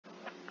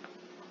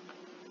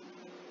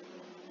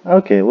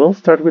Okay, we'll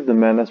start with the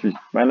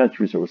manage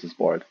resources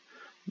part.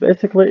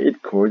 Basically,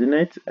 it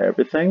coordinates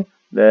everything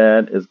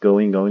that is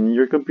going on in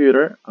your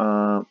computer.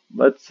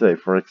 Let's say,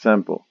 for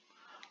example,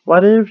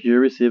 what if you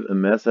receive a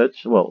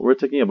message? Well, we're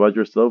talking about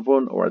your cell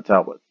phone or a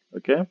tablet,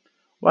 okay?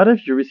 What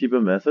if you receive a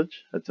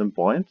message at some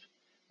point?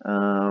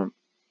 Um,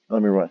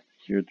 Let me write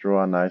here,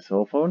 draw a nice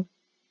cell phone.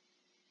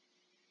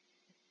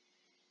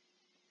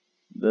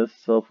 This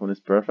cell phone is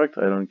perfect.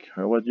 I don't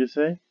care what you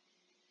say.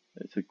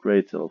 It's a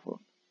great cell phone,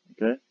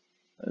 okay?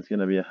 It's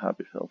gonna be a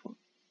happy cell phone,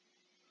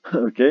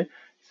 okay?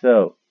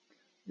 So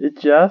it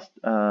just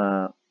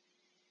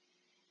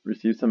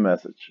receives a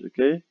message,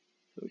 okay?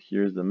 So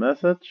here's the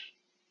message,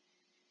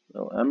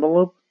 little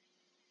envelope.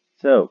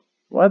 So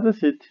what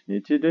does it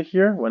need to do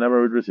here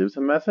whenever it receives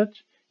a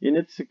message? It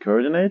needs to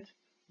coordinate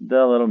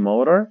the little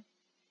motor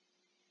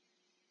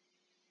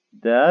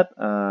that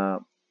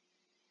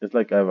is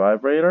like a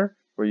vibrator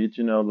for you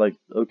to know like,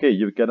 okay,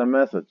 you've got a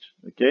message,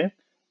 okay?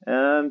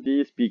 And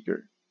the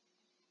speaker.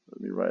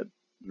 Let me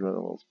draw a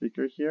little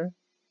speaker here.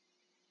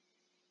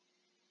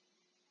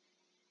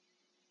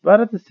 But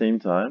at the same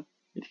time,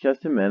 it has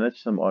to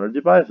manage some other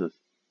devices,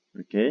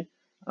 okay?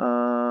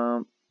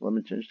 Let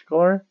me change the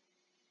color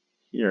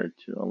here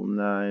to a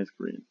nice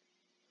green.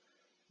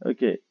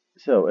 Okay,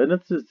 so it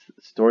needs to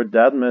store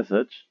that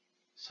message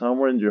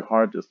somewhere in your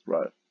hard disk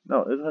drive.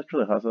 No, it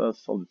actually has a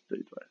solid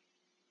state drive.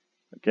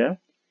 Okay,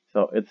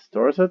 so it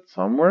stores it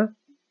somewhere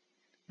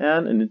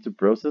and it needs to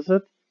process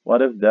it.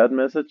 What if that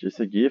message is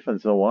a GIF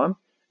and so on,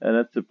 and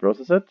it's to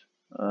process it?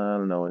 I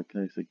don't know, it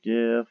can be a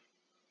GIF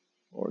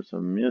or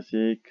some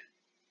music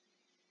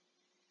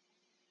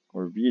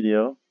or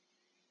video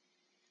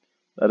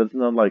that is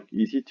not like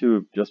easy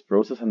to just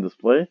process and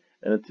display,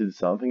 and it's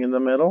something in the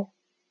middle.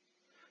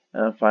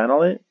 And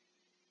finally,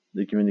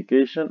 the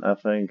communication, I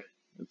think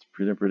it's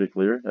pretty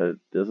clear that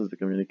this is the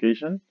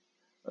communication.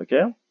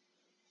 Okay,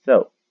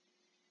 so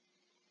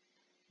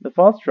the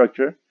file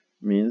structure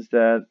means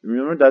that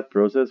remember that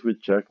process we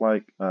checked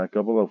like a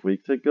couple of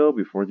weeks ago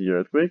before the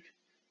earthquake.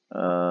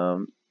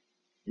 Um,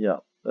 yeah,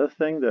 this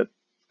thing that's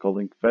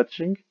calling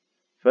fetching.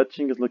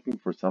 Fetching is looking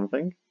for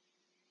something.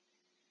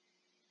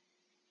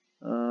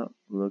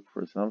 Look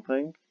for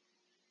something.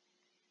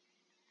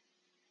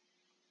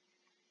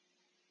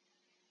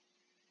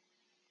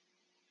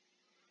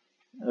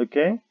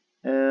 Okay,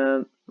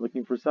 and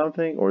looking for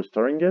something or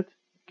storing it.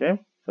 Okay,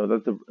 so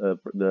that's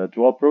the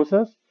dual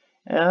process.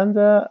 And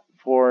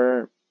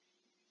for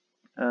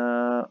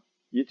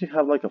you to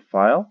have like a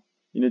file,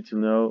 you need to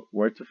know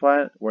where to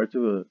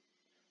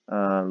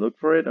look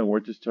for it and where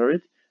to store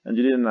it, and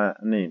you need a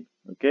name.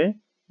 Okay,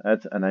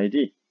 that's an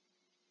ID.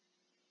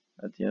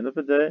 At the end of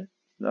the day,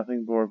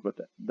 nothing more but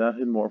that,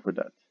 nothing more for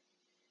that.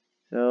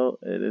 So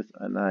it is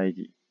an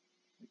ID.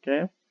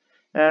 Okay,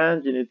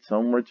 and you need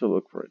somewhere to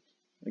look for it.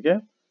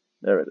 Okay,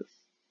 there it is.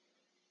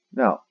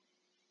 Now,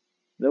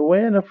 the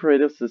way an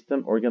operating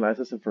system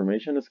organizes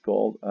information is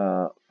called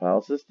a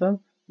file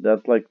system.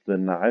 That's like the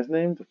nice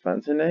name, the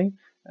fancy name.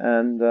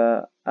 And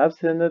I've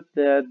seen it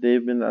that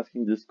they've been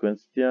asking this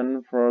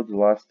question for the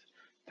last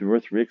 2 or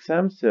 3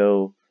 exams,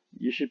 so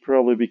you should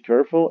probably be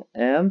careful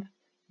and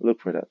look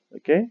for that,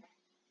 okay?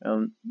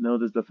 And know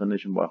this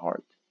definition by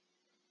heart.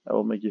 That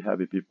will make you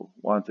happy people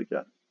once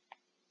again.